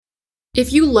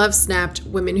If you love Snapped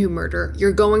Women Who Murder,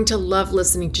 you're going to love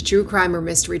listening to true crime or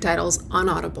mystery titles on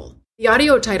Audible. The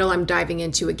audio title I'm diving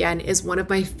into again is one of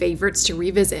my favorites to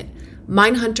revisit,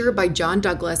 Mindhunter by John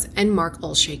Douglas and Mark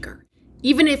Olshaker.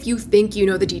 Even if you think you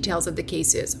know the details of the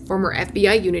cases former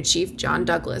FBI unit chief John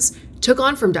Douglas took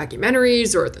on from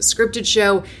documentaries or the scripted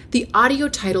show, the audio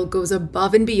title goes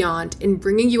above and beyond in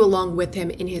bringing you along with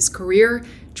him in his career,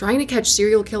 trying to catch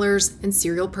serial killers and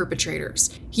serial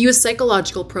perpetrators. He used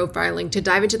psychological profiling to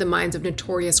dive into the minds of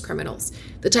notorious criminals.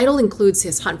 The title includes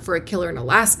his hunt for a killer in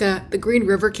Alaska, the Green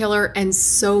River Killer, and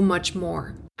so much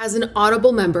more. As an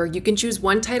Audible member, you can choose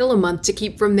one title a month to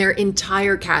keep from their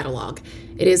entire catalog.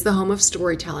 It is the home of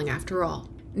storytelling after all.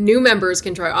 New members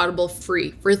can try Audible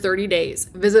free for 30 days.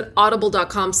 Visit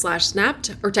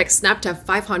audible.com/snapped or text SNAP to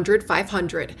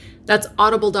 500-500. That's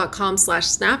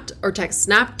audible.com/snapped or text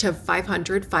SNAP to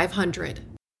 500-500.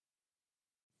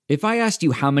 If I asked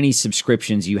you how many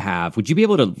subscriptions you have, would you be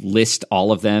able to list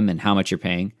all of them and how much you're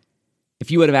paying?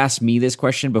 If you would have asked me this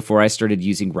question before I started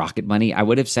using Rocket Money, I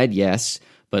would have said yes,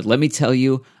 but let me tell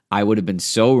you, I would have been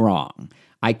so wrong.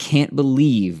 I can't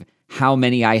believe how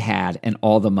many I had and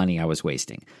all the money I was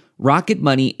wasting. Rocket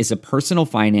Money is a personal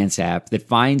finance app that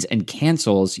finds and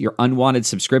cancels your unwanted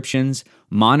subscriptions,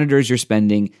 monitors your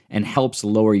spending, and helps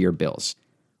lower your bills.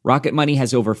 Rocket Money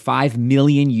has over 5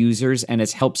 million users and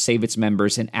has helped save its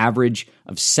members an average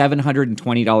of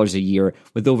 $720 a year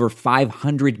with over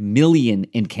 500 million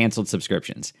in canceled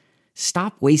subscriptions.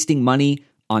 Stop wasting money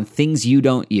on things you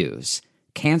don't use.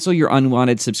 Cancel your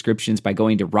unwanted subscriptions by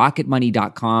going to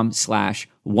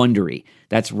rocketmoney.com/Wondery.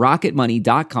 That's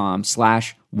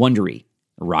rocketmoney.com/Wondery.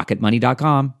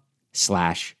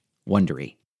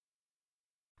 rocketmoney.com/Wondery.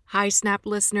 Hi, Snap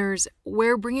listeners.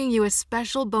 We're bringing you a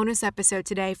special bonus episode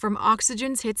today from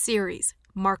Oxygen's hit series,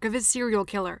 Mark of a Serial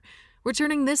Killer,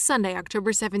 returning this Sunday,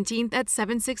 October 17th at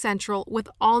 7/6 Central with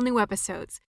all new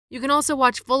episodes. You can also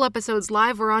watch full episodes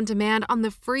live or on demand on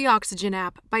the free Oxygen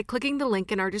app by clicking the link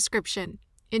in our description.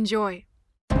 Enjoy.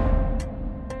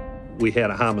 We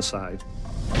had a homicide.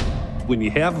 When you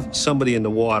have somebody in the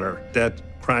water,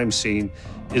 that crime scene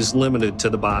is limited to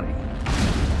the body.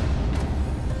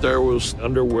 There was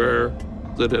underwear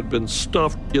that had been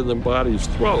stuffed in the body's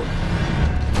throat.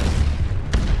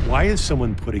 Why is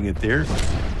someone putting it there?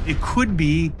 It could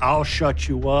be, I'll shut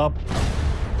you up.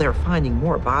 They're finding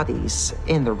more bodies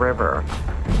in the river.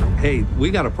 Hey, we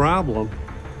got a problem.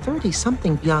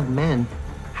 30-something young men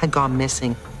had gone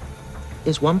missing.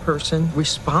 Is one person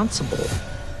responsible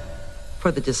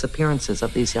for the disappearances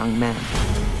of these young men?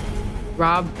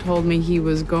 Rob told me he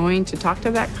was going to talk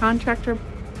to that contractor.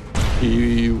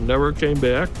 He never came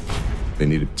back. They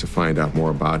needed to find out more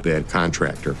about that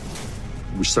contractor.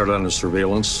 We started on the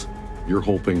surveillance. You're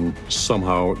hoping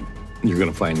somehow you're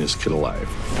going to find this kid alive.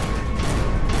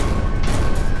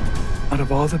 Out of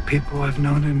all the people I've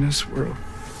known in this world,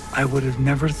 I would have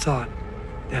never thought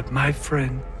that my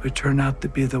friend would turn out to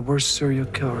be the worst serial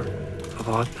killer of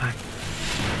all time.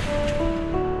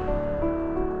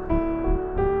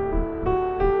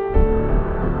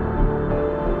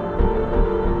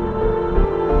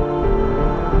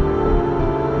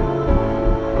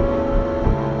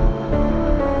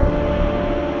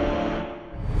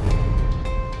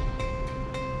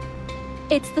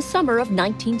 It's the summer of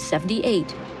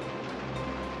 1978.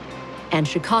 And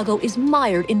Chicago is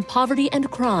mired in poverty and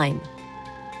crime.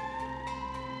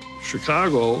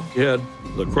 Chicago had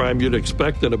the crime you'd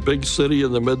expect in a big city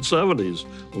in the mid-'70s.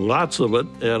 Lots of it,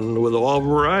 and with all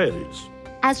varieties.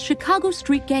 As Chicago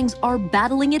street gangs are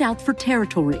battling it out for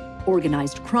territory,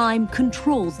 organized crime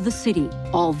controls the city.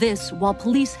 All this while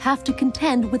police have to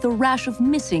contend with a rash of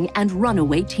missing and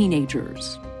runaway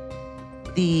teenagers.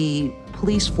 The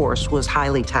police force was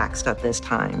highly taxed at this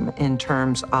time in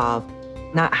terms of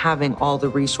not having all the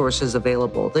resources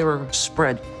available. They were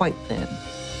spread quite thin.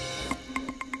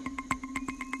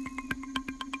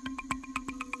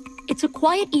 It's a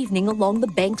quiet evening along the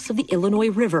banks of the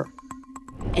Illinois River,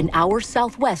 an hour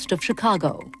southwest of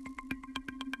Chicago.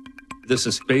 This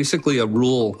is basically a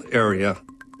rural area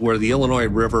where the Illinois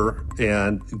River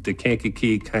and the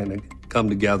Kankakee kind of come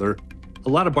together. A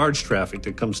lot of barge traffic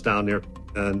that comes down there,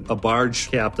 and a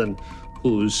barge captain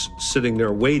who's sitting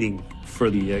there waiting for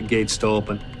the gates to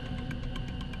open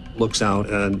looks out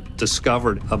and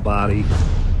discovered a body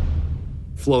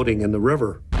floating in the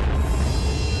river.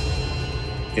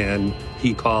 And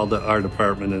he called our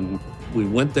department, and we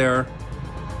went there,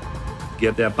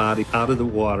 get that body out of the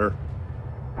water.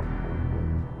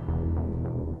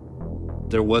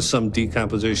 There was some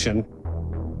decomposition,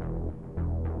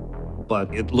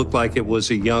 but it looked like it was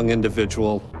a young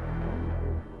individual.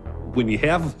 When you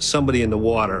have somebody in the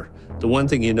water, the one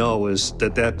thing you know is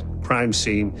that crime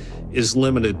scene is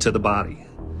limited to the body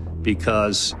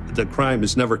because the crime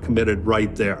is never committed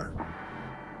right there.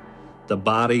 The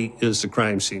body is the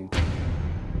crime scene.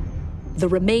 The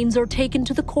remains are taken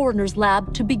to the coroner's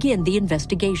lab to begin the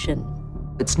investigation.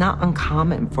 It's not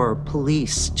uncommon for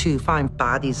police to find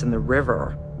bodies in the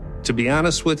river. To be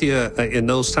honest with you, in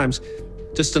those times,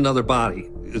 just another body.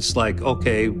 It's like,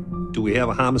 okay, do we have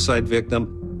a homicide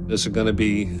victim? Is it going to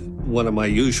be one of my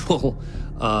usual,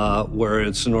 where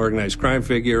it's an organized crime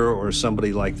figure or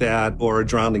somebody like that, or a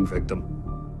drowning victim?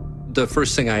 The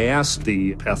first thing I asked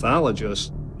the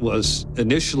pathologist was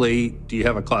initially, do you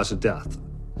have a cause of death?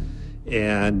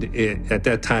 And at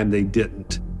that time, they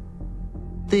didn't.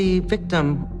 The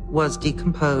victim was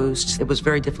decomposed. It was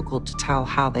very difficult to tell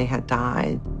how they had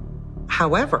died.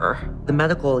 However, the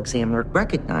medical examiner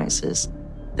recognizes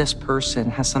this person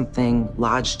has something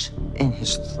lodged in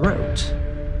his throat.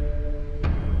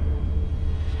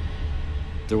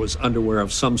 There was underwear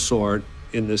of some sort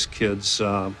in this kid's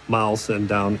mouth and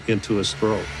down into his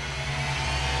throat.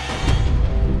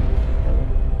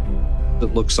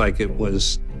 It looks like it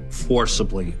was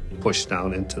forcibly pushed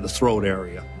down into the throat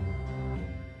area.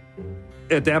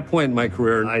 At that point in my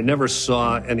career, I never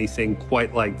saw anything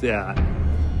quite like that.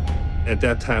 At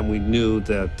that time, we knew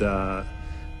that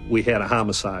we had a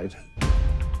homicide.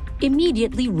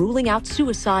 Immediately ruling out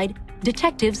suicide,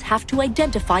 detectives have to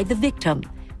identify the victim,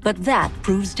 but that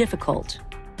proves difficult.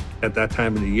 At that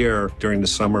time of the year, during the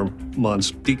summer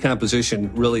months,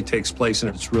 decomposition really takes place,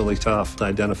 and it's really tough to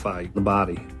identify the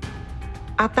body.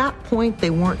 At that point, they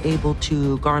weren't able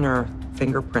to garner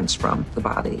fingerprints from the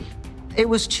body. It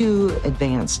was too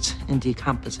advanced in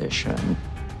decomposition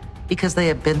because they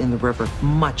had been in the river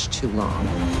much too long.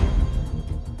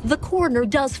 The coroner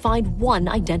does find one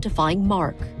identifying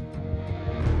mark.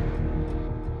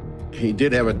 He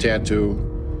did have a tattoo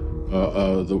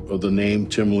of the name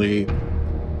Tim Lee.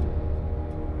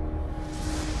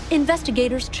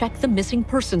 Investigators check the missing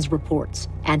persons reports,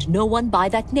 and no one by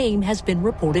that name has been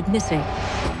reported missing.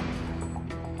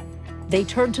 They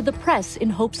turn to the press in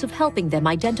hopes of helping them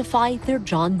identify their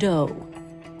John Doe.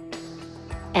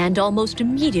 And almost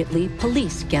immediately,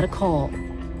 police get a call.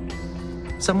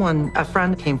 A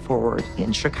friend came forward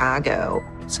in Chicago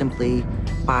simply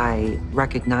by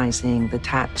recognizing the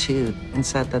tattoo and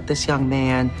said that this young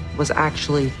man was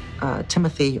actually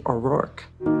Timothy O'Rourke.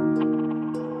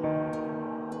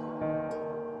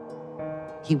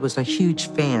 He was a huge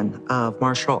fan of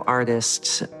martial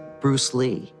artist Bruce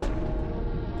Lee.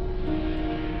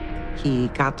 He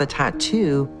got the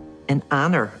tattoo in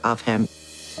honor of him.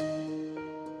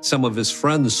 Some of his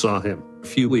friends saw him a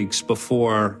few weeks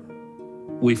before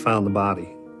we found the body.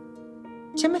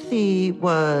 Timothy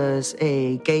was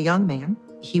a gay young man.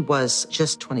 He was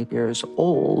just 20 years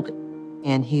old,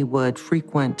 and he would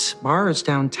frequent bars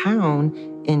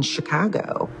downtown in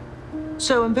Chicago.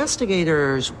 So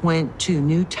investigators went to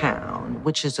Newtown,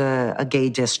 which is a gay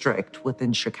district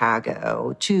within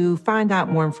Chicago, to find out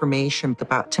more information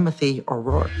about Timothy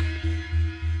O'Rourke.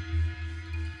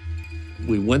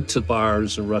 We went to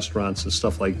bars and restaurants and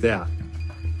stuff like that.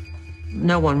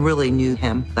 No one really knew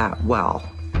him that well.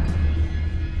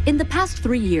 In the past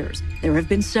 3 years, there have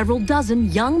been several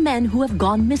dozen young men who have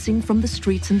gone missing from the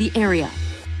streets in the area.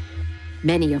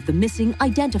 Many of the missing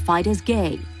identified as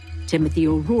gay. Timothy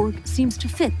O'Rourke seems to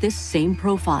fit this same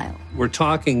profile. We're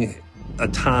talking a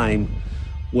time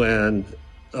when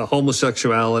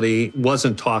homosexuality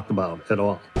wasn't talked about at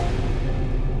all.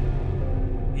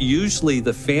 Usually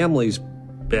the families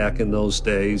back in those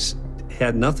days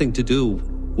had nothing to do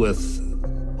with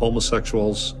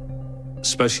homosexuals,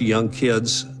 especially young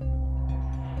kids.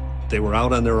 They were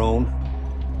out on their own.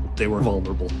 They were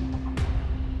vulnerable.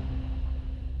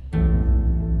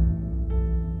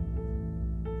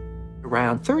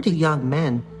 Around 30 young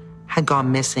men had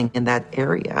gone missing in that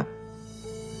area.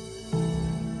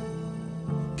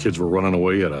 Kids were running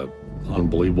away at an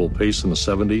unbelievable pace in the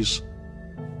 70s.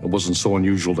 It wasn't so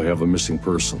unusual to have a missing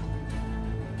person.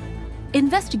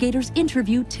 Investigators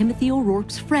interview Timothy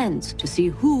O'Rourke's friends to see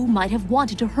who might have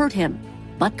wanted to hurt him,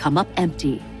 but come up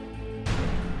empty.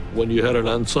 When you had an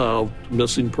unsolved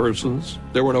missing persons,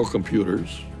 there were no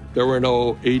computers. There were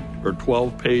no 8 or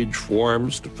 12-page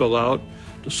forms to fill out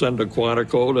to send to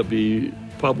Quantico to be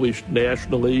published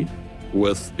nationally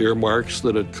with earmarks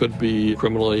that it could be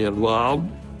criminally involved.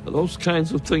 Those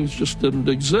kinds of things just didn't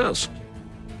exist.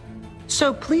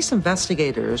 So police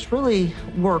investigators really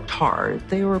worked hard.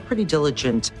 They were pretty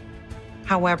diligent.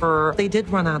 However, they did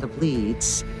run out of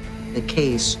leads. The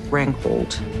case ran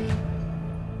cold.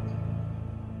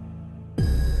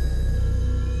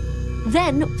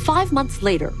 Then, 5 months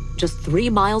later, just 3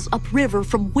 miles upriver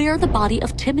from where the body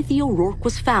of Timothy O'Rourke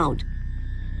was found.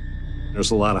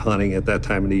 There's a lot of hunting at that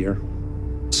time of the year.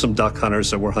 Some duck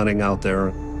hunters that were hunting out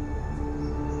there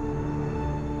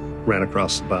ran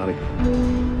across the body.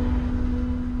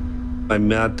 I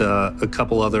met a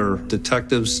couple other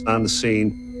detectives on the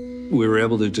scene. We were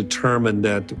able to determine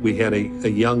that we had a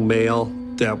young male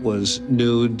that was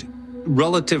nude.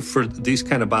 Relative for these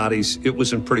kind of bodies, it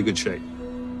was in pretty good shape.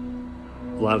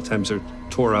 A lot of times they're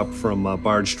tore up from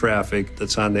barge traffic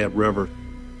that's on that river.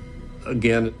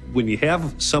 Again, when you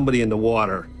have somebody in the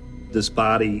water, this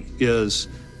body is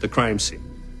the crime scene.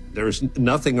 There's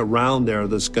nothing around there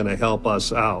that's going to help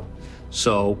us out.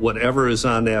 So whatever is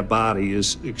on that body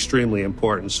is extremely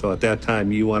important. So at that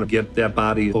time, you want to get that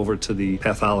body over to the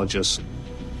pathologist.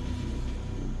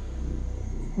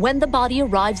 When the body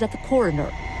arrives at the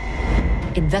coroner,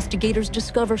 investigators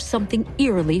discover something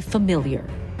eerily familiar.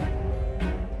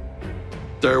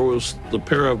 There was the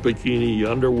pair of bikini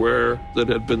underwear that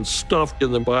had been stuffed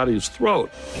in the body's throat.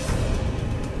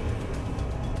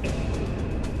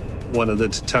 One of the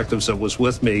detectives that was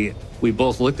with me, we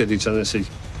both looked at each other and said,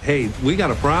 "Hey, we got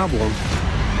a problem."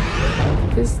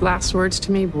 His last words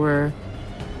to me were,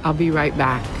 "I'll be right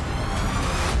back."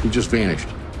 He just vanished.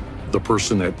 The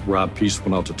person that Rob Peace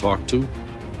went out to talk to,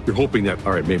 you're hoping that,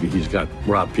 all right, maybe he's got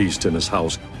Rob Peace in his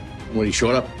house. When he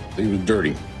showed up, he was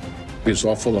dirty. He was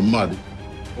all full of mud.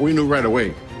 We knew right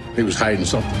away he was hiding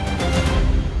something.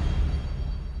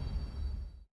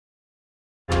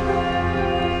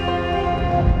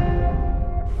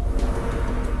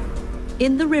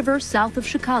 In the river south of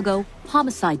Chicago,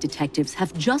 homicide detectives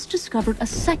have just discovered a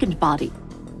second body,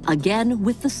 again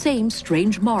with the same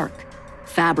strange mark,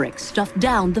 fabric stuffed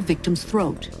down the victim's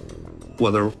throat.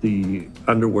 Whether the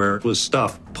underwear was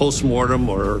stuffed post-mortem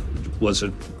or was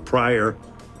it prior,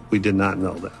 we did not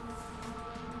know that.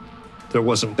 There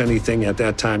wasn't anything at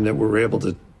that time that we were able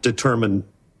to determine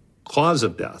cause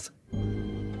of death.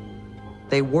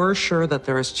 They were sure that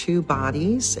there was 2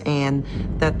 bodies and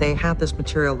that they had this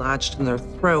material lodged in their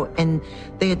throat, and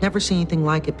they had never seen anything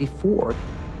like it before.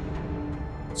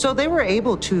 So they were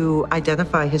able to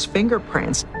identify his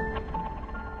fingerprints.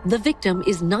 The victim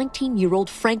is 19-year-old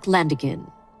Frank Landigan.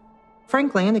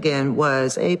 Frank Landigan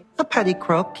was a petty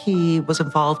crook. He was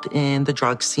involved in the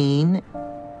drug scene.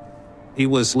 He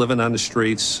was living on the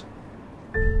streets,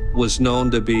 was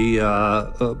known to be,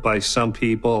 by some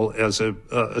people, as a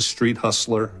street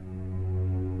hustler.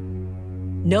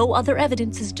 No other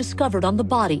evidence is discovered on the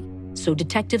body, so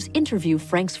detectives interview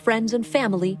Frank's friends and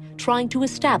family, trying to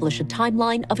establish a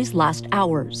timeline of his last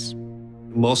hours.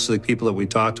 Most of the people that we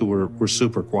talked to were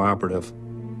super cooperative.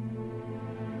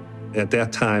 At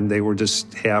that time, they were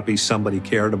just happy somebody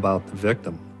cared about the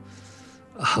victim.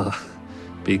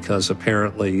 Because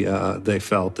apparently they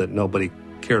felt that nobody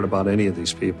cared about any of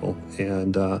these people,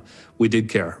 and we did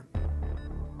care.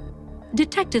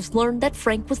 Detectives learned that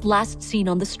Frank was last seen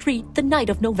on the street the night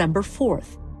of November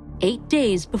 4th, 8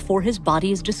 days before his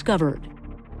body is discovered.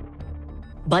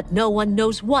 But no one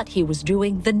knows what he was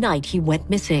doing the night he went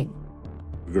missing.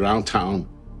 We go downtown,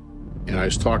 and I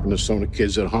was talking to some of the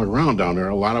kids that hung around down there.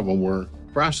 A lot of them were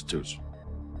prostitutes.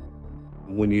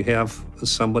 When you have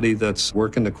somebody that's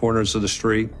working the corners of the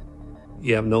street,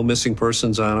 you have no missing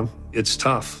persons on them, it's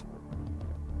tough.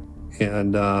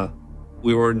 And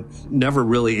we were never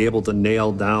really able to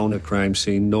nail down a crime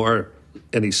scene, nor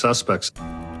any suspects.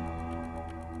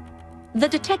 The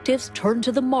detectives turned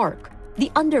to the mark,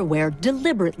 the underwear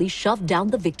deliberately shoved down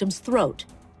the victim's throat,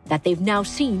 that they've now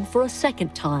seen for a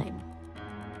second time.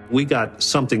 We got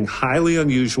something highly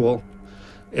unusual,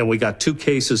 and we got 2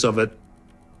 cases of it.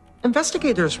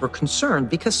 Investigators were concerned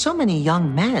because so many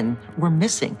young men were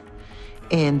missing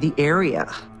in the area.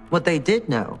 What they did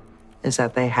know is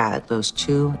that they had those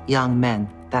 2 young men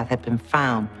that had been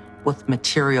found with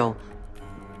material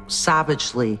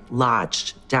savagely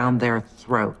lodged down their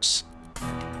throats.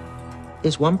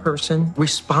 Is one person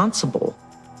responsible?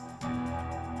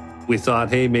 We thought,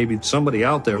 hey, maybe somebody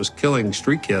out there was killing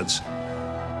street kids.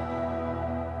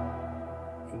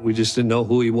 We just didn't know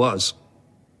who he was.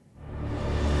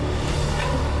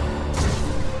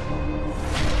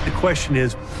 The question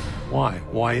is, why?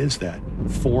 Why is that?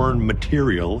 Foreign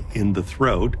material in the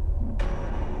throat.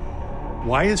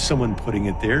 Why is someone putting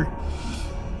it there?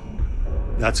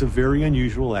 That's a very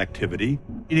unusual activity.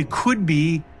 And it could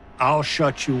be, I'll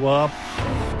shut you up,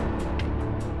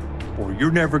 or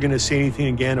you're never going to say anything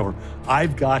again, or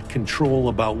I've got control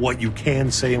about what you can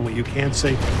say and what you can't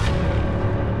say.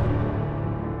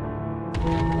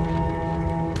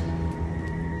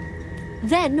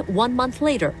 Then, 1 month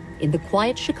later, in the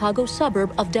quiet Chicago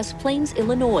suburb of Des Plaines,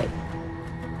 Illinois,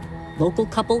 local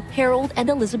couple Harold and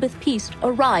Elizabeth Peast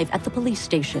arrive at the police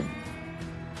station.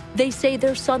 They say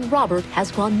their son Robert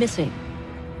has gone missing.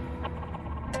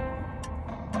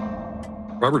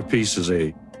 Robert Peace is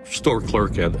a store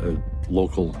clerk at a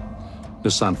local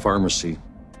Nissan pharmacy.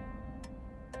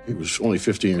 He was only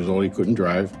 15 years old. He couldn't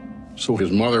drive. So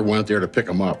his mother went there to pick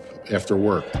him up after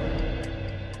work.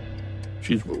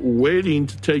 She's waiting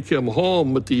to take him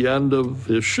home at the end of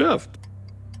his shift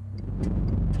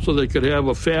so they could have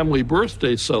a family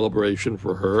birthday celebration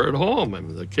for her at home. I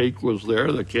mean, the cake was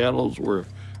there, the candles were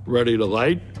ready to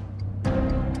light.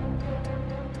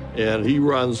 And he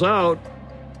runs out.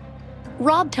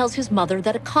 Rob tells his mother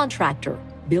that a contractor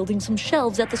building some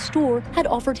shelves at the store had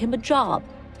offered him a job,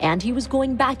 and he was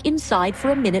going back inside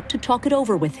for a minute to talk it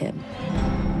over with him.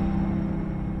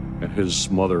 And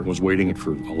his mother was waiting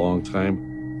for a long time,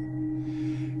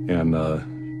 and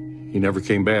he never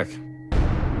came back.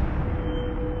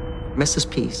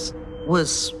 Mrs. Peace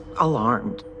was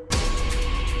alarmed.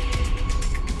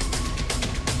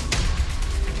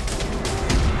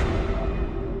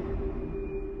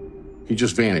 He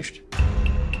just vanished.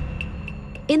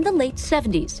 In the late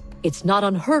 70s, it's not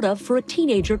unheard of for a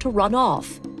teenager to run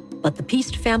off. But the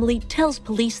Peast family tells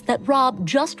police that Rob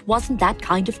just wasn't that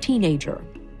kind of teenager.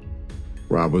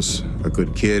 Rob was a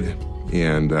good kid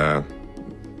and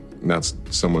not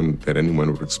someone that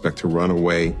anyone would expect to run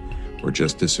away or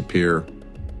just disappear.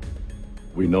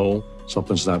 We know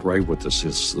something's not right with this.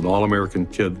 It's an all-American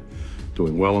kid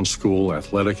doing well in school,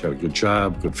 athletic, had a good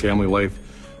job, good family life,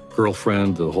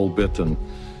 girlfriend, the whole bit, and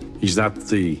he's not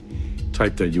the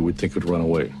type that you would think would run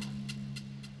away.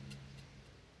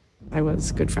 I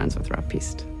was good friends with Rob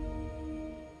Peast.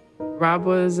 Rob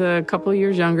was a couple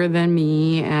years younger than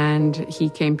me, and he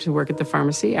came to work at the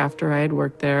pharmacy after I had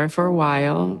worked there for a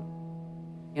while.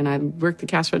 And I worked the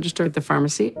cash register at the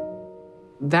pharmacy.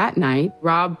 That night,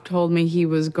 Rob told me he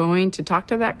was going to talk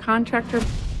to that contractor.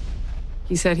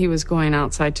 He said he was going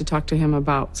outside to talk to him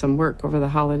about some work over the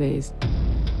holidays.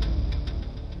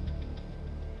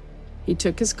 He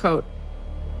took his coat,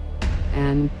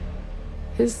 and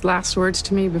his last words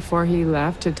to me before he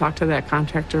left to talk to that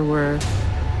contractor were,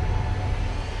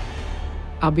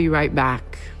 "I'll be right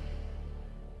back."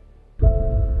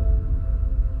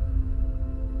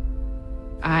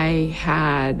 I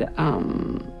had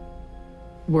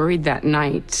worried that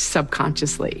night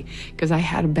subconsciously because I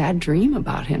had a bad dream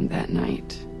about him that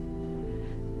night.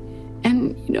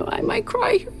 And, you know, I might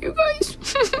cry here, you guys.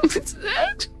 It's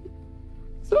that.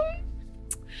 So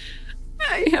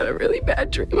I had a really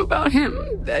bad dream about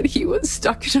him, that he was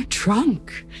stuck in a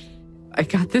trunk. I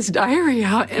got this diary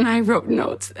out and I wrote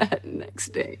notes that next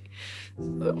day.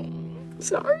 So,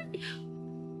 sorry.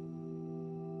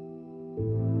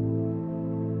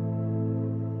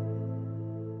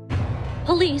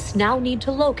 Police now need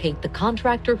to locate the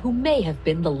contractor who may have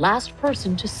been the last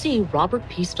person to see Robert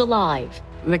Peast alive.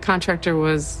 The contractor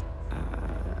was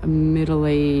a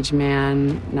middle-aged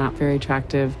man, not very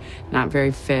attractive, not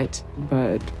very fit,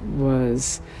 but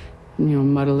was,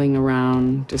 muddling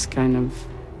around, just kind of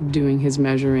doing his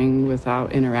measuring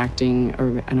without interacting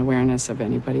or an awareness of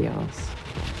anybody else.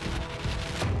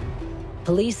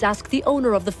 Police ask the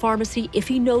owner of the pharmacy if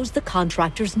he knows the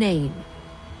contractor's name.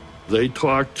 They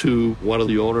talked to one of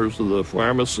the owners of the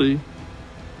pharmacy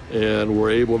and were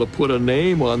able to put a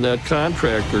name on that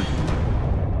contractor.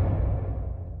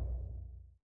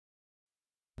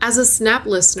 As a Snap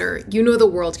listener, you know the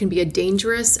world can be a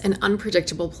dangerous and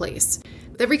unpredictable place.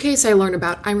 With every case I learn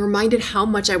about, I'm reminded how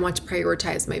much I want to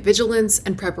prioritize my vigilance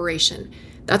and preparation.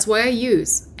 That's why I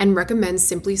use and recommend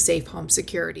Simply Safe Home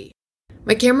Security.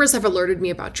 My cameras have alerted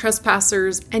me about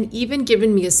trespassers and even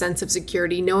given me a sense of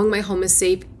security knowing my home is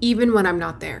safe even when I'm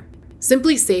not there.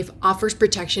 Simply Safe offers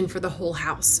protection for the whole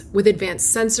house with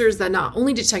advanced sensors that not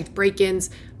only detect break-ins,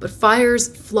 but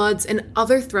fires, floods, and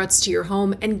other threats to your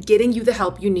home and getting you the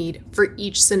help you need for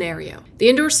each scenario. The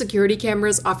indoor security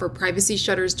cameras offer privacy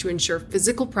shutters to ensure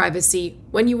physical privacy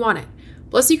when you want it.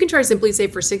 Plus, you can try Simply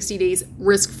Safe for 60 days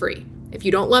risk-free. If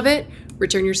you don't love it,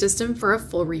 return your system for a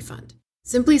full refund.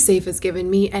 Simply Safe has given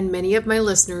me and many of my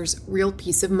listeners real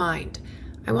peace of mind.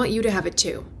 I want you to have it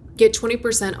too. Get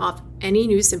 20% off any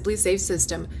new Simply Safe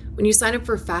system when you sign up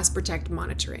for Fast Protect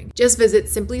monitoring. Just visit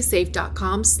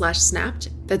simplysafe.com/snapped.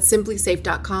 That's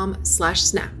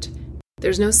simplysafe.com/snapped.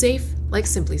 There's no safe like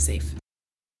Simply Safe.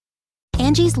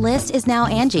 Angie's List is now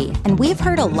Angie, and we've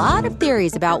heard a lot of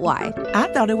theories about why. I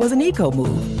thought it was an eco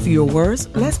move. Fewer words,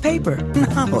 less paper.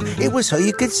 No, it was so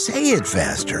you could say it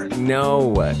faster.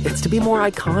 No, it's to be more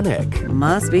iconic.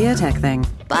 Must be a tech thing.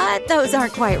 But those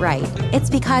aren't quite right. It's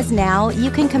because now you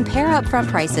can compare upfront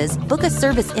prices, book a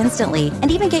service instantly,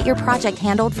 and even get your project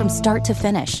handled from start to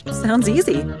finish. Sounds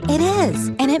easy. It is,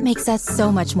 and it makes us so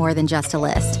much more than just a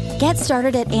list. Get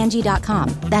started at Angie.com.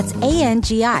 That's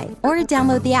ANGI, or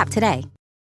download the app today.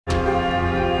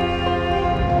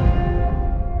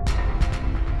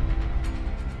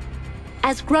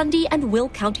 As Grundy and Will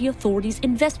County authorities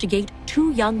investigate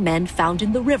 2 young men found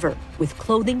in the river with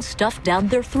clothing stuffed down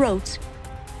their throats,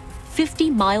 50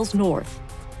 miles north,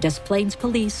 Des Plaines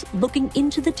police looking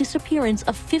into the disappearance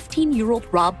of 15-year-old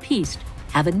Rob Peast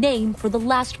have a name for the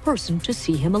last person to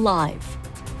see him alive.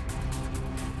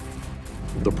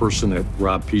 The person that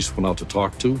Rob Peast went out to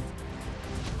talk to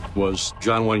was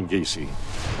John Wayne Gacy.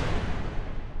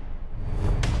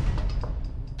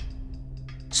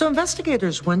 So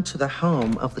investigators went to the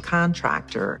home of the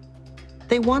contractor.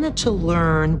 They wanted to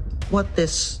learn what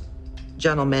this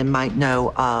gentleman might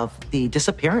know of the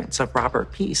disappearance of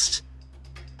Robert Peast.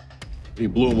 He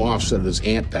blew him off, said his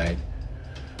aunt died,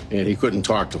 and he couldn't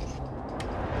talk to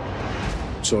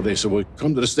him. So they said, well,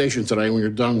 come to the station tonight when you're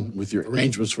done with your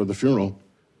arrangements for the funeral.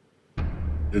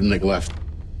 And they left.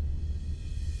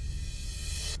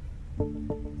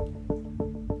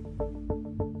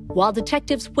 While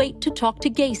detectives wait to talk to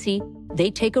Gacy, they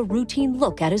take a routine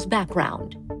look at his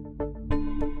background.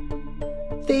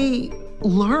 They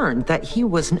learned that he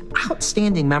was an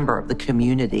outstanding member of the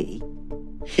community.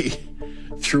 He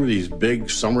threw these big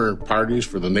summer parties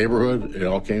for the neighborhood. It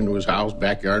all came to his house,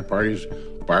 backyard parties,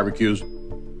 barbecues,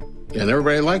 and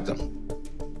everybody liked him.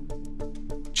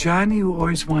 Johnny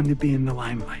always wanted to be in the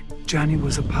limelight. Johnny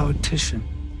was a politician.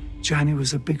 Johnny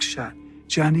was a big shot.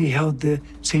 Johnny held the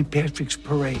St. Patrick's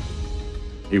Parade.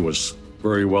 He was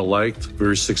very well liked,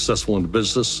 very successful in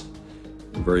business,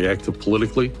 very active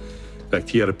politically. In fact,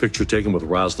 he had a picture taken with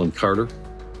Rosalind Carter.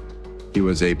 He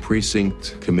was a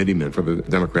precinct committeeman for the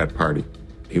Democrat Party.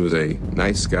 He was a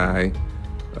nice guy,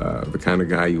 the kind of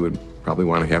guy you would probably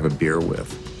want to have a beer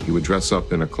with. He would dress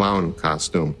up in a clown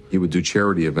costume. He would do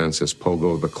charity events as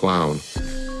Pogo the Clown.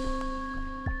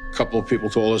 A couple of people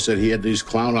told us that he had these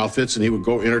clown outfits and he would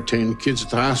go entertain kids at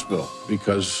the hospital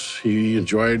because he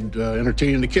enjoyed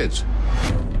entertaining the kids.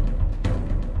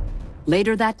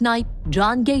 Later that night,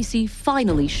 John Gacy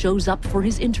finally shows up for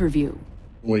his interview.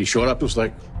 When he showed up, it was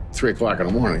like 3 o'clock in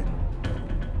the morning.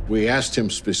 We asked him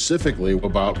specifically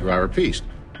about Robert Peast.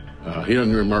 He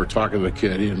didn't remember talking to the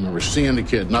kid. He didn't remember seeing the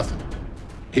kid, nothing.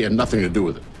 He had nothing to do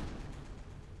with it.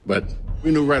 But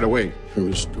we knew right away there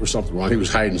was something wrong. He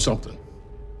was hiding something.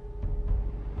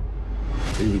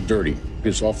 He was dirty. He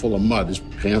was all full of mud. His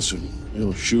pants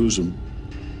and shoes and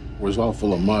was all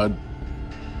full of mud.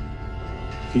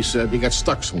 He said he got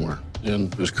stuck somewhere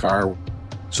in his car.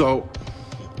 So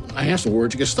I asked him,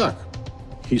 where'd you get stuck?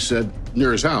 He said,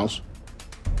 near his house.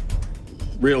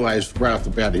 Realized right off the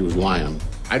bat he was lying.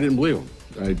 I didn't believe him.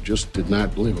 I just did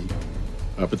not believe him.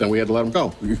 But then we had to let him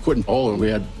go. We couldn't hold him.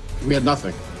 We had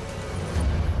nothing.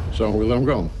 So we let him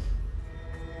go.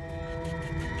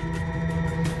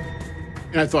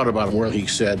 And I thought about him where he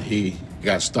said he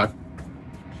got stuck.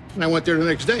 And I went there the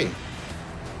next day.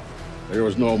 There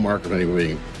was no mark of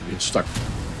anybody being stuck.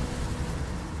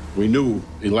 We knew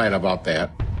he lied about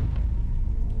that.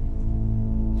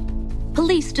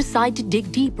 Police decide to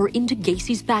dig deeper into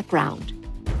Gacy's background.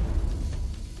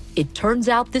 It turns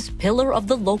out this pillar of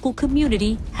the local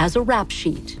community has a rap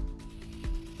sheet.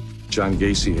 John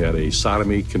Gacy had a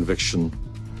sodomy conviction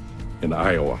in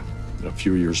Iowa a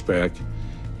few years back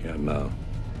and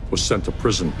was sent to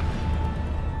prison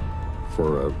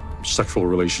for sexual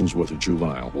relations with a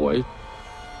juvenile boy.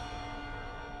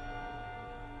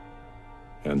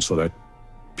 And so that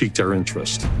piqued our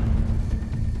interest.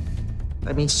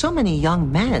 I mean, so many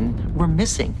young men were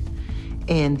missing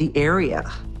in the area.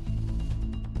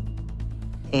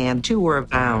 And 2 were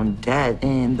found dead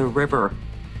in the river.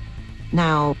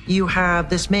 Now, you have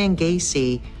this man,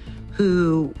 Gacy,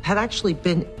 who had actually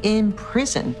been in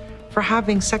prison for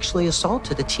having sexually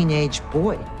assaulted a teenage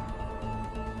boy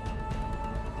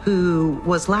who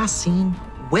was last seen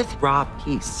with Rob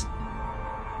Peast.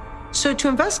 So to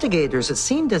investigators, it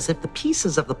seemed as if the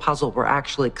pieces of the puzzle were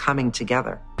actually coming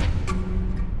together.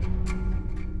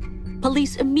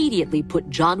 Police immediately put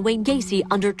John Wayne Gacy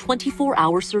under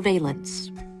 24-hour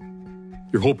surveillance.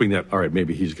 You're hoping that, all right,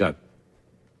 maybe he's got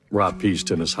Rob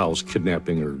Peast in his house,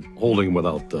 kidnapping or holding him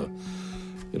without,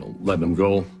 letting him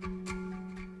go.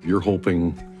 You're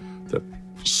hoping that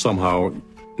somehow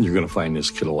you're going to find this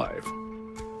kid alive.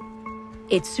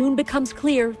 It soon becomes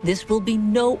clear this will be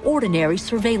no ordinary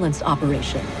surveillance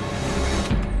operation.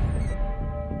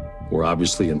 We're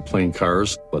obviously in plain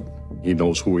cars, but he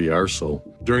knows who we are, so.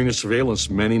 During the surveillance,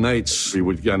 many nights we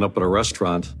would end up at a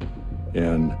restaurant,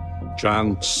 and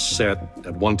John sat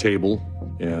at one table,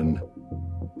 and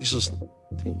he says,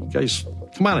 "Hey, you guys,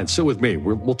 come on and sit with me.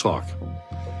 We'll talk."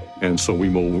 And so we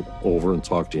moved over and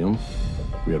talked to him.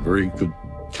 We had very good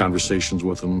conversations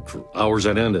with him for hours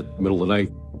at end, at the middle of the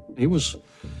night. He was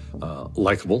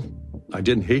likable. I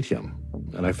didn't hate him,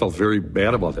 and I felt very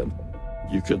bad about him.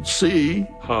 You could see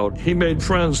how he made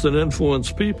friends that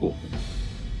influenced people.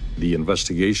 The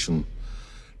investigation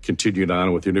continued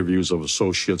on with interviews of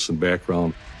associates and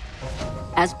background.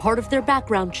 As part of their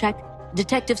background check,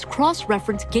 detectives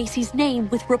cross-reference Gacy's name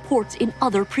with reports in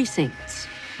other precincts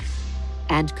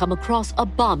and come across a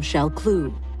bombshell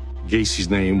clue. Gacy's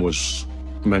name was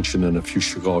mentioned in a few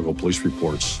Chicago police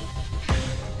reports.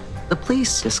 The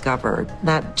police discovered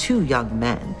that 2 young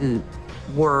men who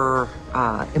were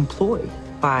employed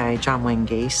by John Wayne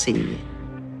Gacy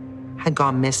had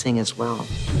gone missing as well.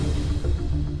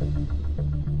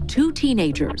 2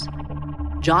 teenagers,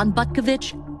 John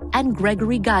Butkovich and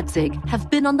Gregory Godzig, have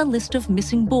been on the list of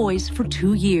missing boys for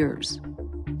 2 years.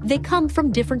 They come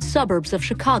from different suburbs of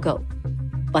Chicago,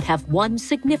 but have one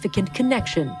significant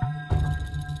connection: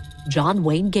 John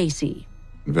Wayne Gacy.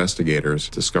 Investigators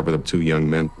discovered the 2 young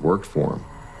men worked for him.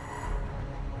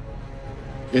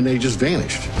 And they just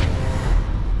vanished.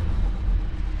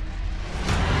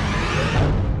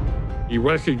 He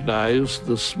recognized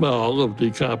the smell of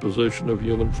decomposition of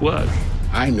human flesh.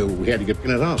 I knew we had to get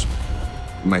in the house.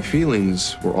 My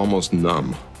feelings were almost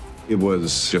numb. It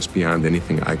was just beyond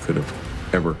anything I could have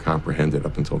ever comprehended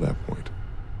up until that point.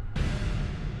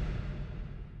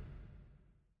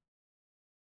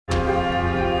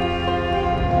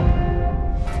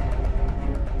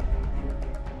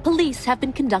 Police have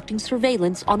been conducting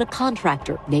surveillance on a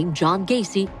contractor named John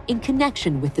Gacy in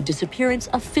connection with the disappearance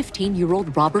of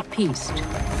 15-year-old Robert Peast.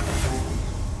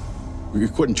 We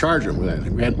couldn't charge him with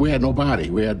anything. We had no body.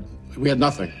 We had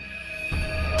nothing.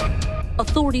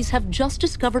 Authorities have just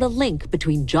discovered a link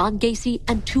between John Gacy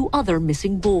and 2 other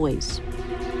missing boys.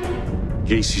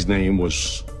 Gacy's name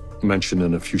was mentioned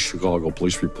in a few Chicago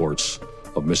police reports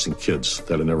of missing kids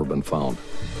that had never been found.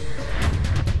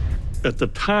 At the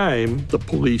time, the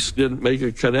police didn't make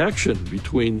a connection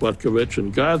between Butkovich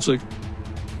and Godzig.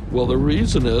 Well, the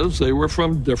reason is they were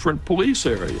from different police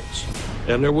areas,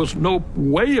 and there was no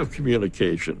way of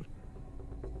communication.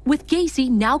 With Gacy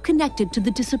now connected to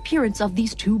the disappearance of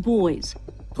these 2 boys,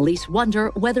 police wonder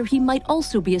whether he might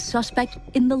also be a suspect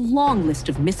in the long list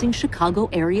of missing Chicago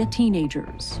area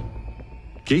teenagers.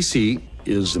 Gacy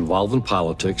is involved in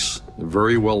politics,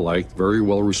 very well liked, very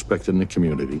well respected in the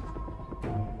community.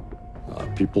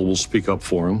 People will speak up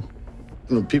for him.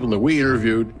 The people that we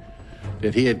interviewed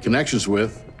that he had connections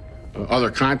with,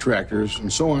 other contractors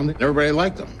and so on, everybody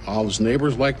liked him. All his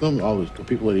neighbors liked him. All the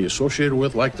people that he associated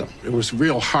with liked him. It was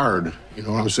real hard, you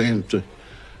know what I'm saying,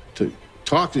 to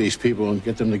talk to these people and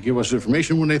get them to give us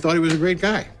information when they thought he was a great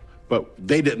guy. But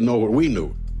they didn't know what we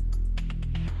knew.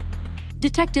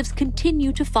 Detectives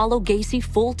continue to follow Gacy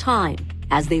full-time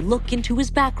as they look into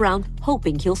his background,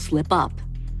 hoping he'll slip up.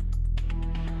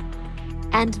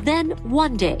 And then,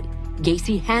 one day,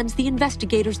 Gacy hands the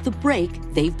investigators the break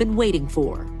they've been waiting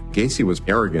for. Gacy was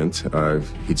arrogant.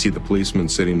 He'd see the policeman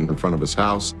sitting in front of his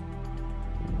house.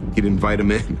 He'd invite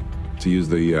him in to use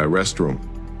the restroom.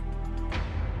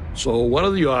 So one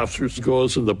of the officers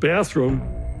goes in the bathroom.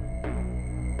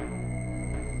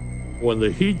 When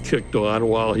the heat kicked on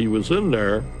while he was in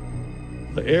there,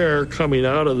 the air coming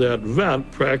out of that vent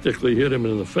practically hit him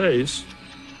in the face.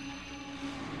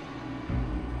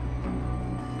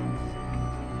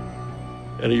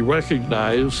 And he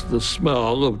recognized the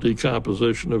smell of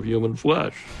decomposition of human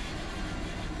flesh.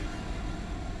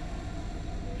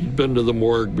 He'd been to the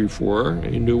morgue before.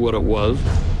 He knew what it was.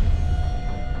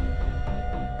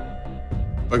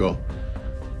 I go,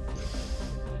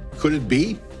 could it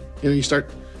be? You know, you start,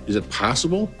 is it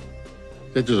possible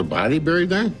that there's a body buried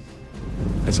there?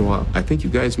 I said, well, I think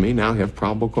you guys may now have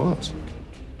probable cause.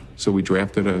 So we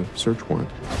drafted a search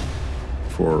warrant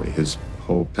for his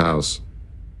whole house.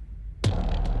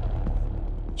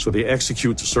 So they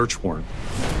execute the search warrant.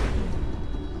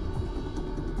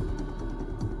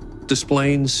 Des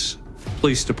Plaines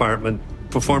Police Department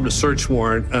performed a search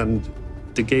warrant on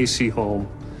the Gacy home.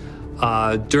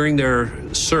 During their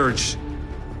search,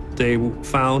 they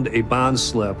found a bond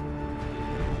slip.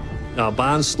 Now,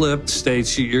 bond slip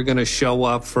states you're going to show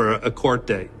up for a court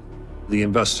date. The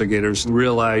investigators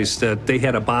realized that they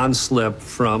had a bond slip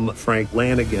from Frank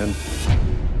Lanigan.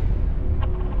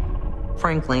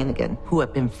 Frank Lanigan, who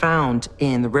had been found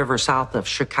in the river south of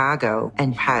Chicago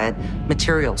and had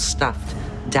material stuffed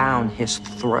down his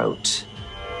throat.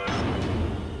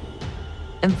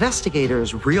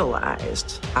 Investigators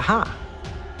realized, aha,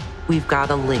 we've got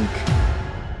a link.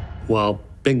 Well,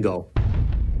 bingo.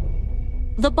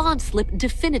 The bond slip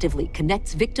definitively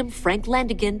connects victim Frank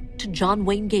Lanigan to John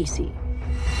Wayne Gacy,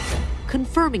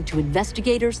 confirming to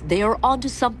investigators they are onto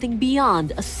something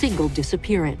beyond a single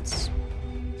disappearance.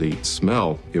 The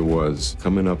smell, it was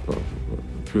coming up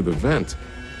through the vent.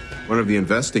 One of the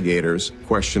investigators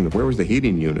questioned where was the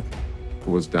heating unit. It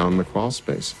was down in the crawl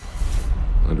space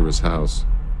under his house.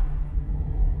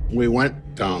 We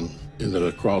went down into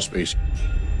the crawl space.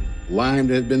 Lime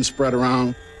had been spread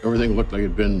around. Everything looked like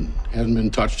it hadn't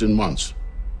been touched in months.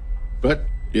 But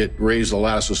it raised a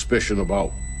lot of suspicion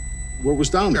about what was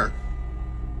down there.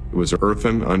 It was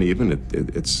earthen, uneven.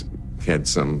 It's had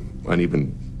some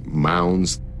uneven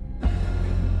mounds.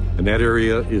 And that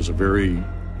area is a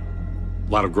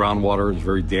lot of groundwater. It's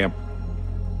very damp.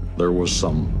 There was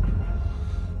some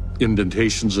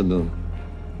indentations in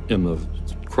the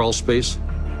crawl space.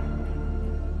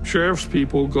 Sheriff's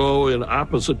people go in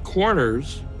opposite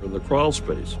corners in the crawl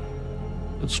space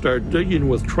and start digging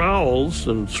with trowels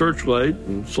and searchlight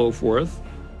and so forth.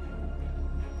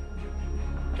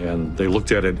 And they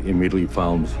looked at it, immediately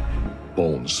found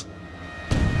bones.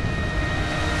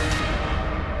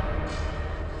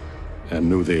 And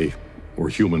knew they were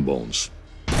human bones.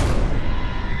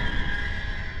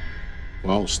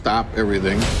 Well, stop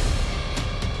everything.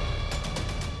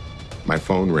 My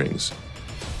phone rings.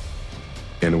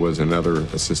 And it was another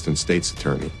assistant state's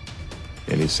attorney.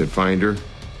 And he said, "Find her,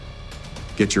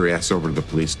 get your ass over to the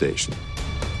police station."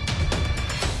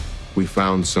 We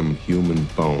found some human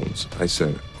bones. I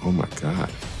said, "Oh my God,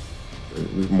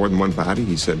 more than one body?"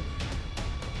 He said,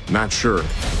 "Not sure."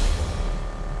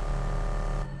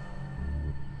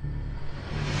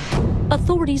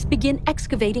 Authorities begin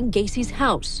excavating Gacy's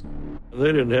house.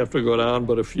 They didn't have to go down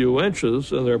but a few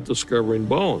inches, and they're discovering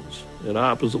bones in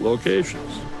opposite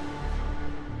locations.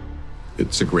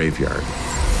 It's a graveyard.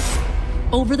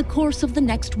 Over the course of the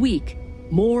next week,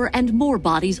 more and more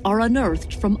bodies are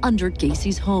unearthed from under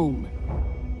Gacy's home.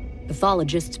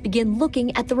 Pathologists begin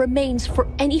looking at the remains for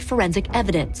any forensic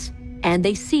evidence, and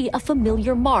they see a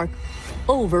familiar mark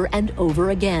over and over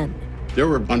again. There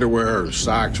were underwear,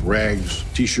 socks, rags,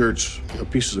 T-shirts,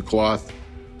 pieces of cloth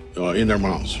in their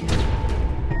mouths.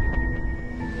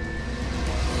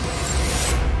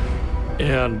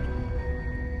 And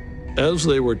as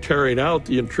they were tearing out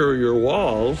the interior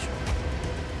walls,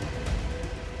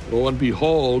 lo and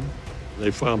behold,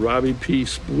 they found Robbie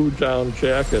Peace's blue down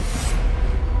jacket.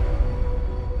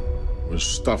 It was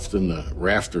stuffed in the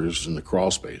rafters in the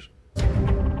crawl space.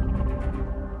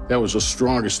 That was the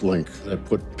strongest link that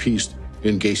put Peace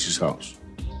in Gacy's house.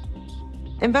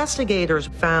 Investigators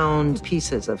found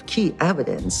pieces of key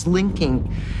evidence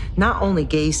linking not only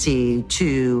Gacy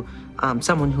to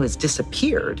someone who has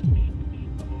disappeared,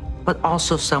 but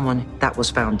also someone that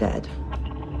was found dead.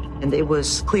 And it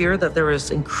was clear that there was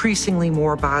increasingly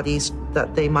more bodies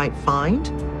that they might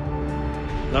find.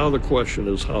 Now the question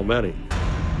is how many?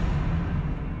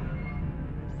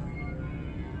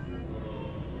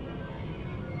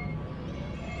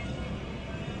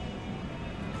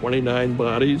 "29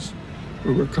 bodies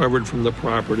were recovered from the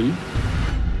property,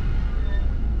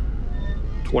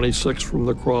 26 from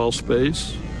the crawl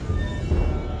space,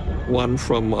 1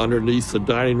 from underneath the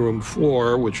dining room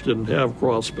floor, which didn't have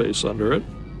crawl space under it,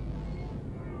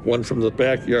 1 from the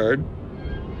backyard,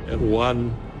 and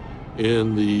 1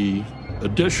 in the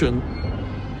addition,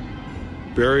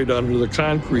 buried under the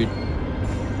concrete."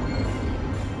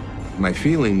 My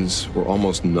feelings were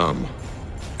almost numb.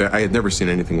 I had never seen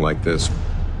anything like this.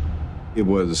 It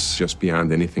was just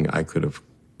beyond anything I could have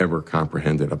ever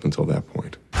comprehended up until that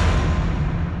point.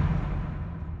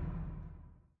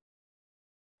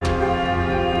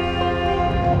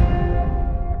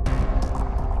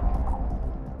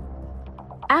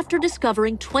 After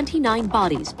discovering 29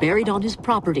 bodies buried on his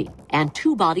property and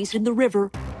 2 bodies in the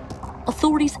river,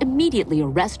 authorities immediately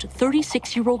arrest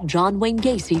 36-year-old John Wayne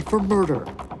Gacy for murder.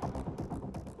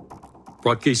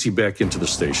 Brought Gacy back into the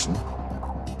station.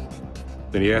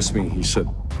 Then he asked me, he said,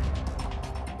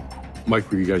 "Mike,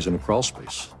 were you guys in a crawl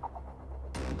space?"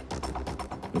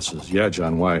 I says, "Yeah,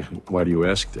 John, why do you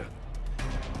ask that?"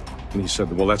 And he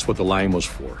said, "Well, that's what the lime was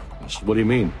for." I said, "What do you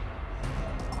mean?"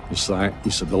 He said,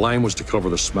 "The lime was to cover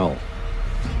the smell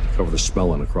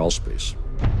in a crawl space."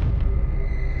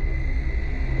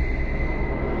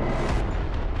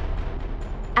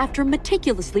 After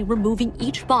meticulously removing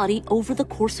each body over the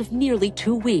course of nearly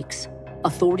 2 weeks,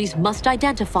 authorities must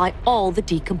identify all the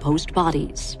decomposed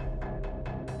bodies.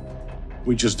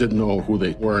 We just didn't know who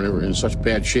they were, and they were in such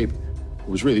bad shape, it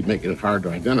was really making it hard to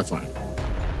identify.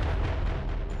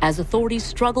 As authorities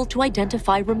struggle to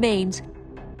identify remains,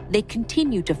 they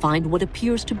continue to find what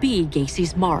appears to be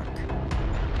Gacy's mark.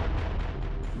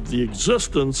 The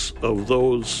existence of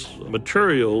those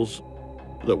materials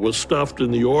that was stuffed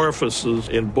in the orifices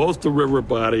in both the river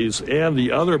bodies and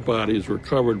the other bodies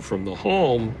recovered from the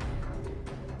home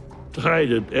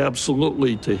tied it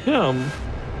absolutely to him.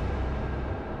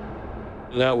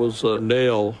 That was a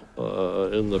nail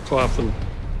in the coffin.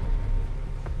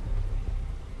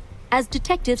 As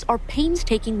detectives are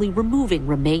painstakingly removing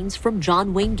remains from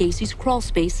John Wayne Gacy's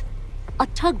crawlspace, a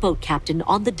tugboat captain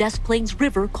on the Des Plaines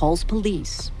River calls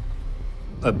police.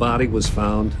 A body was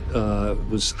found,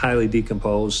 was highly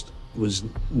decomposed, was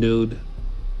nude,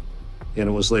 and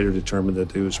it was later determined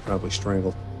that he was probably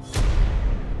strangled.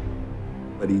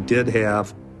 But he did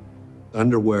have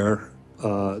underwear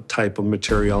type of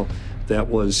material that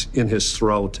was in his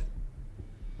throat.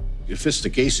 It fits the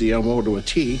Gacy MO to a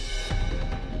T.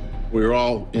 We were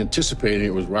all anticipating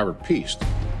it was Robert Piest.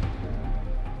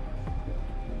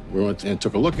 We went and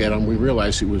took a look at him. We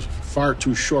realized he was far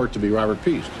too short to be Robert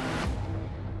Piest.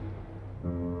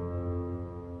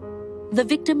 The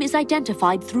victim is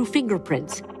identified through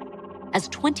fingerprints as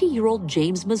 20-year-old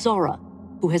James Mazzara,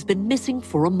 who has been missing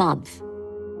for a month.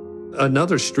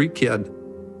 Another street kid,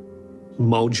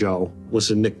 Mojo,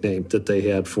 was a nickname that they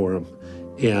had for him.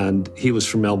 And he was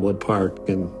from Elmwood Park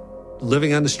and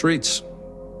living on the streets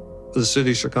of the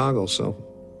city of Chicago. So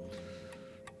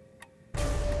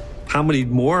how many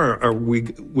more are we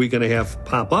going to have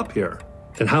pop up here?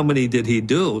 And how many did he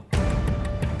do?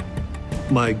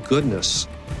 My goodness.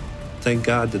 Thank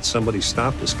God that somebody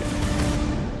stopped this guy.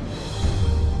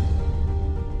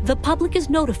 The public is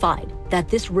notified that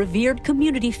this revered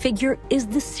community figure is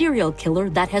the serial killer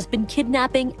that has been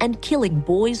kidnapping and killing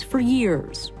boys for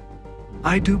years.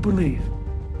 I do believe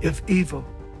if evil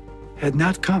had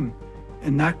not come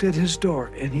and knocked at his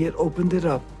door and he had opened it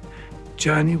up,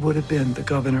 Johnny would have been the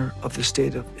governor of the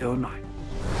state of Illinois.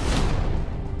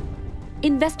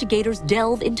 Investigators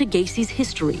delve into Gacy's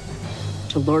history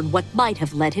to learn what might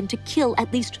have led him to kill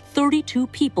at least 32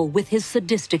 people with his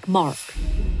sadistic mark.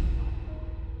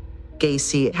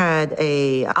 Gacy had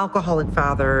an alcoholic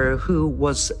father who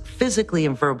was physically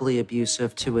and verbally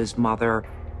abusive to his mother.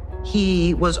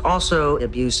 He was also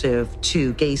abusive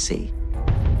to Gacy.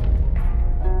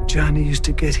 Johnny used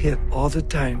to get hit all the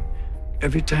time.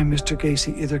 Every time Mr.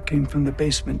 Gacy either came from the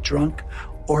basement drunk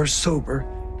or sober,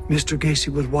 Mr. Gacy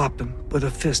would whop him with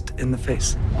a fist in the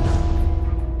face.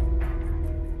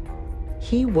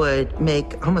 He would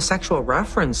make homosexual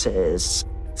references,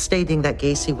 stating that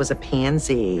Gacy was a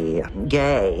pansy,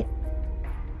 gay.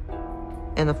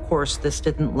 And of course, this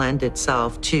didn't lend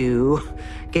itself to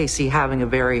Gacy having a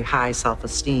very high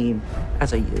self-esteem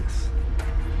as a youth.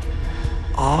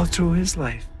 All through his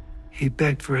life, he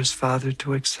begged for his father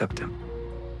to accept him.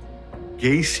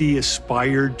 Gacy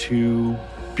aspired to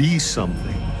be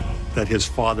something that his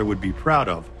father would be proud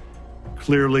of.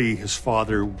 Clearly, his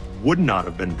father would not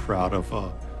have been proud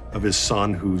of his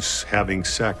son who's having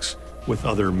sex with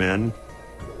other men.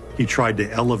 He tried to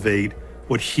elevate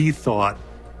what he thought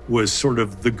was sort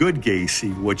of the good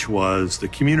Gacy, which was the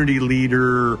community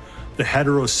leader, the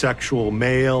heterosexual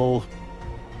male.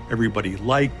 Everybody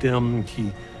liked him.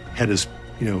 He had his,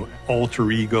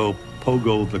 alter ego,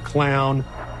 Pogo the Clown.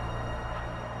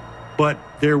 But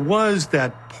there was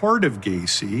that part of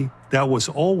Gacy that was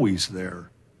always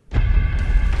there.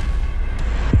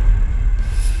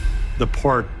 The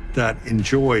part that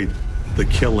enjoyed the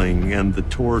killing and the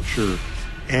torture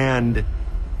and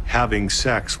having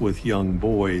sex with young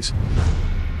boys.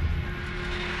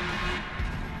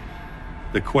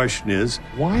 The question is,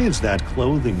 why is that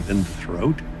clothing in the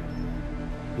throat?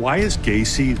 Why is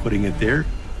Gacy putting it there?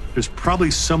 There's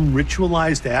probably some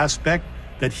ritualized aspect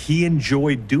that he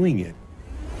enjoyed doing it.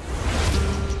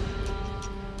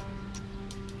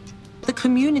 The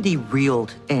community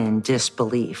reeled in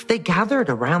disbelief. They gathered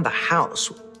around the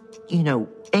house,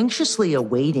 anxiously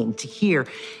awaiting to hear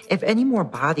if any more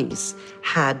bodies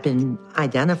had been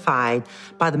identified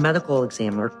by the medical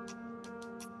examiner.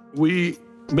 We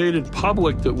made it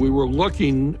public that we were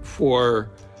looking for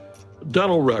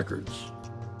dental records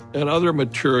and other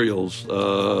materials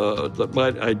that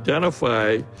might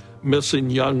identify missing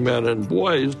young men and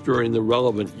boys during the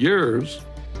relevant years.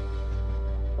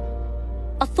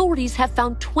 Authorities have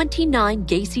found 29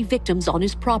 Gacy victims on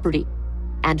his property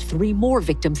and 3 more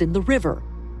victims in the river.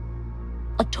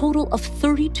 A total of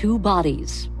 32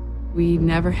 bodies. We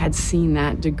never had seen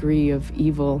that degree of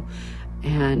evil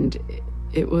And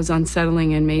it was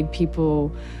unsettling and made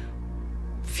people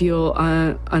feel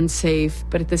unsafe.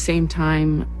 But at the same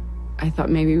time, I thought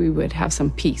maybe we would have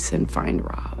some peace and find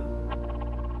Rob.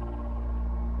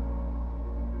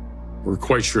 We're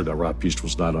quite sure that Rob Piest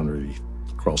was not under the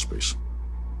crawl space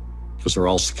because they're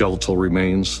all skeletal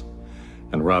remains,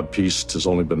 and Rob Piest has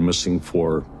only been missing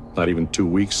for not even 2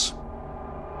 weeks.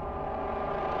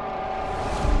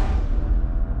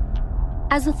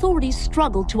 As authorities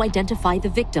struggle to identify the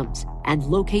victims and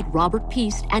locate Robert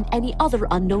Piest and any other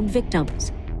unknown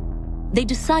victims, they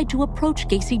decide to approach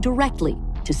Gacy directly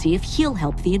to see if he'll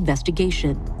help the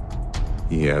investigation.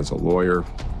 He has a lawyer,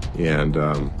 and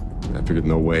I figured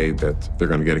no way that they're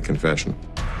going to get a confession.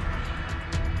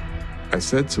 I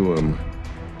said to him,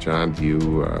 John, do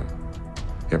you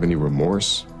have any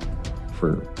remorse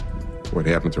for what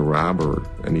happened to Rob or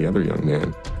any other young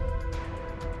man?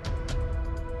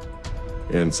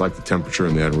 And it's like the temperature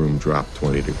in that room dropped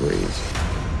 20 degrees.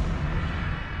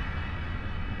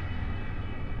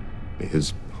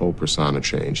 His whole persona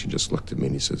changed. He just looked at me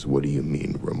and he says, "What do you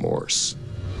mean, remorse?"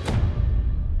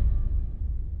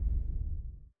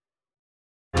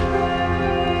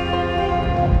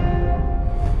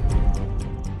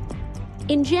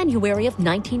 In January of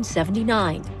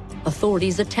 1979,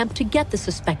 authorities attempt to get the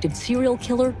suspected serial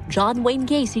killer, John Wayne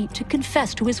Gacy, to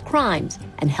confess to his crimes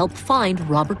and help find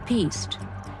Robert Piest.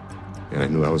 And I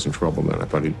knew I was in trouble then. I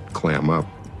thought he'd clam up.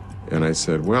 And I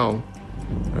said, well,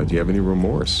 do you have any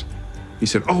remorse? He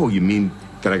said, oh, you mean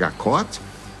that I got caught?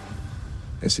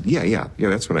 I said, yeah,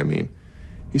 that's what I mean.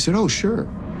 He said, oh, sure.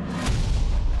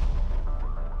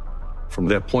 From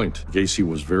that point, Gacy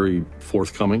was very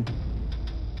forthcoming.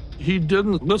 He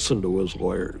didn't listen to his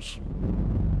lawyers.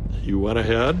 He went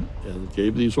ahead and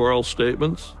gave these oral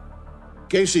statements.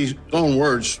 Gacy's own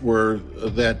words were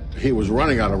that he was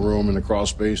running out of room in the crawl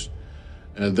space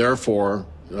and therefore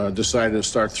decided to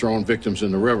start throwing victims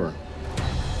in the river.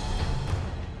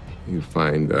 You'd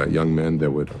find young men that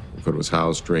would go to his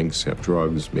house, drinks, have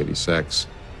drugs, maybe sex,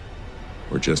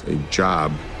 or just a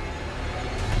job.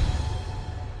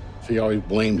 He always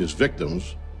blamed his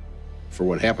victims for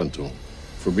what happened to him,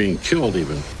 for being killed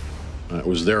even. It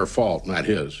was their fault, not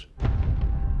his.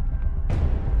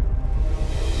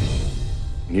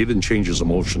 He didn't change his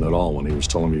emotion at all when he was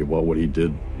telling me about what he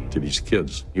did to these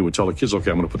kids. He would tell the kids,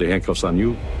 okay, I'm going to put the handcuffs on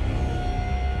you.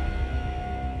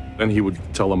 Then he would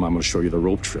tell them, I'm going to show you the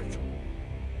rope trick.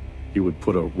 He would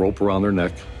put a rope around their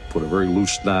neck, put a very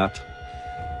loose knot,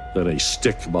 then a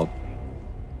stick about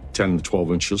 10 to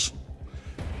 12 inches,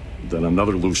 then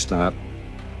another loose knot,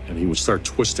 and he would start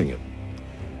twisting it,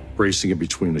 bracing it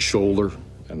between the shoulder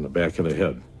and the back of the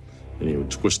head. And he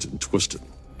would twist it and twist it.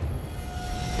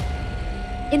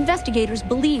 Investigators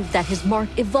believe that his mark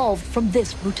evolved from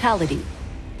this brutality.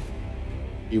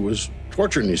 He was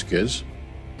torturing these kids,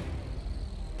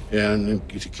 and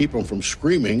to keep them from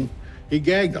screaming, he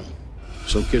gagged them.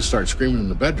 So kids start screaming in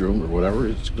the bedroom or whatever,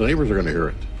 the neighbors are going to hear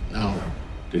it. Now,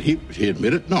 did he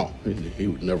admit it? No, he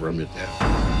would never admit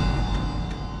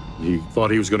that. He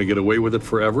thought he was going to get away with it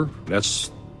forever.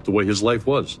 That's the way his life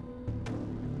was.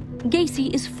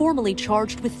 Gacy is formally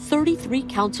charged with 33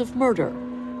 counts of murder.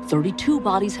 32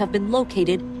 bodies have been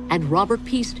located, and Robert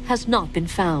Piest has not been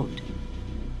found.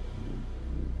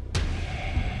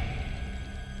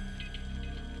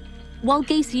 While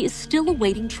Gacy is still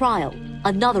awaiting trial,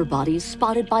 another body is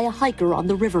spotted by a hiker on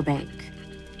the riverbank.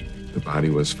 The body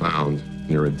was found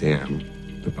near a dam.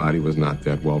 The body was not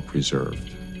that well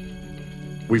preserved.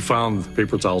 We found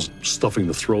paper towels stuffing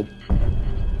the throat,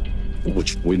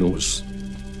 which we knew was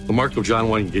the mark of John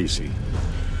Wayne Gacy.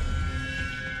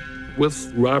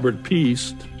 With Robert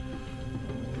Piest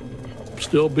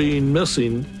still being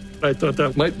missing, I thought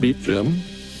that might be him.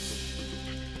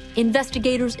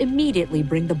 Investigators immediately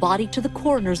bring the body to the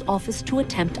coroner's office to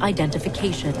attempt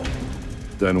identification.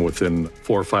 Then within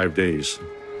 4 or 5 days,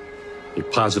 a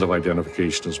positive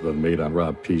identification has been made on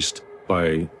Rob Piest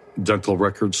by dental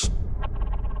records.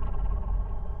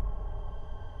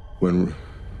 When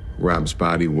Rob's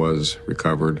body was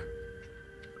recovered,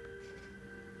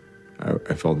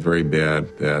 I felt very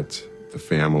bad that the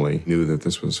family knew that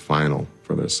this was final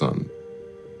for their son.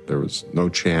 There was no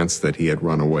chance that he had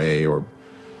run away or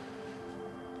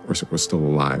was still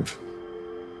alive.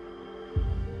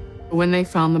 When they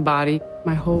found the body,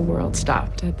 my whole world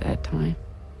stopped at that time.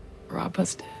 Rob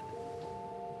was dead.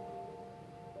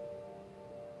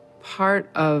 Part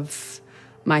of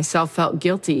myself felt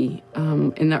guilty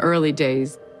in the early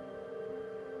days.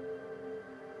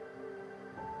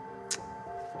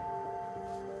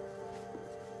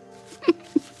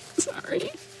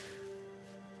 Sorry.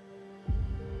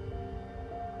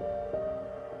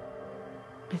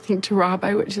 anything to Rob,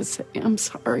 I would just say, I'm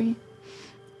sorry.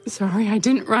 Sorry I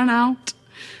didn't run out.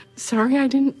 Sorry I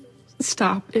didn't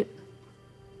stop it.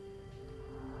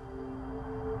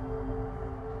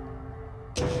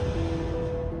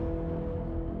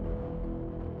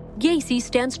 Gacy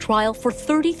stands trial for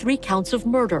 33 counts of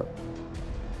murder.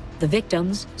 The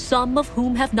victims, some of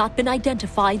whom have not been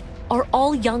identified, are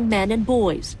all young men and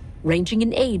boys, ranging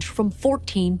in age from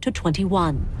 14 to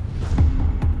 21.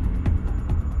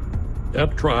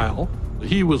 At trial,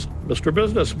 he was Mr.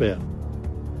 Businessman.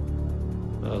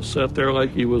 Sat there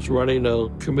like he was running a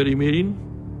committee meeting.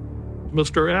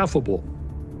 Mr. Affable.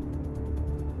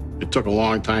 It took a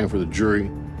long time for the jury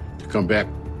to come back,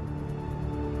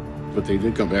 but they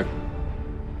did come back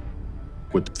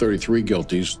with 33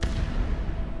 guilties,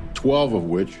 12 of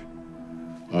which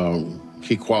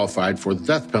he qualified for the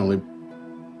death penalty.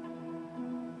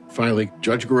 Finally,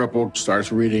 Judge Garippo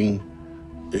starts reading,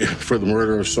 for the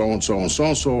murder of so-and-so and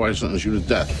so-and-so, I sentence you to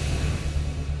death.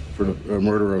 For the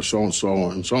murder of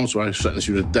so-and-so and so-and-so, I sentence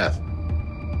you to death.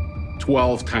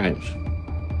 12 times.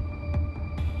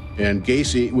 And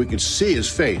Gacy, we could see his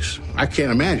face. I can't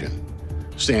imagine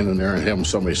standing there and having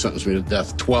somebody sentence me to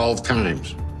death 12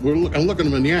 times. I'm looking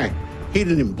him in the eye. He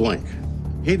didn't even blink.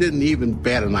 He didn't even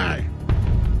bat an eye.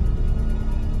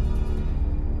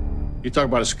 You talk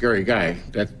about a scary guy.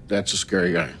 That's a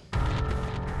scary guy.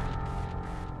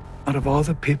 Out of all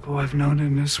the people I've known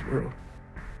in this world,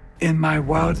 in my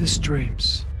wildest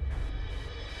dreams,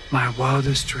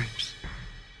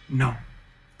 no,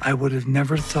 I would have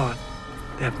never thought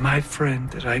that my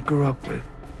friend that I grew up with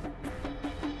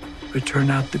would turn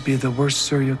out to be the worst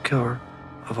serial killer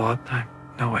of all time.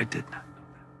 No, I did not.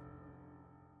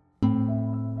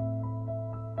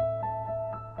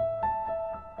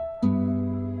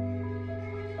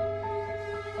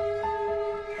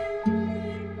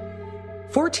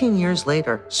 14 years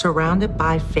later, surrounded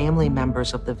by family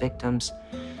members of the victims,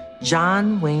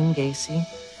 John Wayne Gacy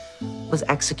was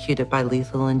executed by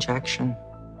lethal injection.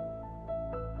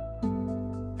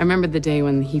 I remember the day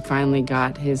when he finally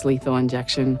got his lethal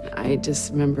injection. I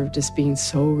just remember just being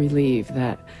so relieved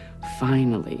that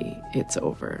finally it's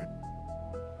over.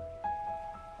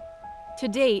 To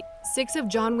date, 6 of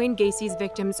John Wayne Gacy's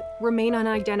victims remain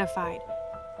unidentified.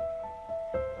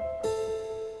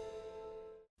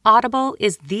 Audible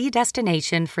is the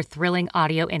destination for thrilling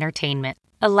audio entertainment.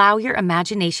 Allow your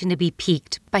imagination to be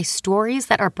piqued by stories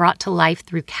that are brought to life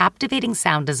through captivating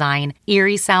sound design,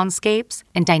 eerie soundscapes,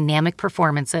 and dynamic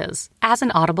performances. As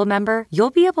an Audible member, you'll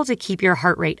be able to keep your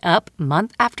heart rate up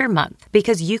month after month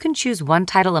because you can choose one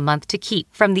title a month to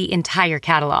keep from the entire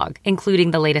catalog,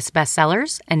 including the latest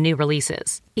bestsellers and new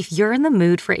releases. If you're in the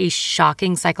mood for a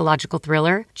shocking psychological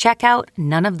thriller, check out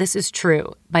None of This Is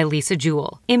True by Lisa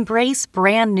Jewell. Embrace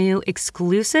brand new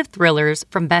exclusive thrillers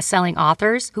from best-selling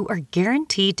authors who are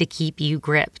guaranteed to keep you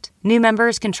gripped. New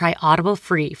members can try Audible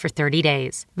free for 30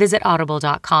 days. Visit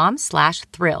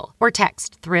audible.com/thrill or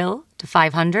text thrill to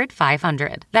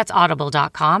 500-500. That's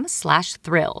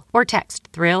audible.com/thrill or text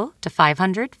thrill to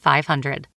 500-500.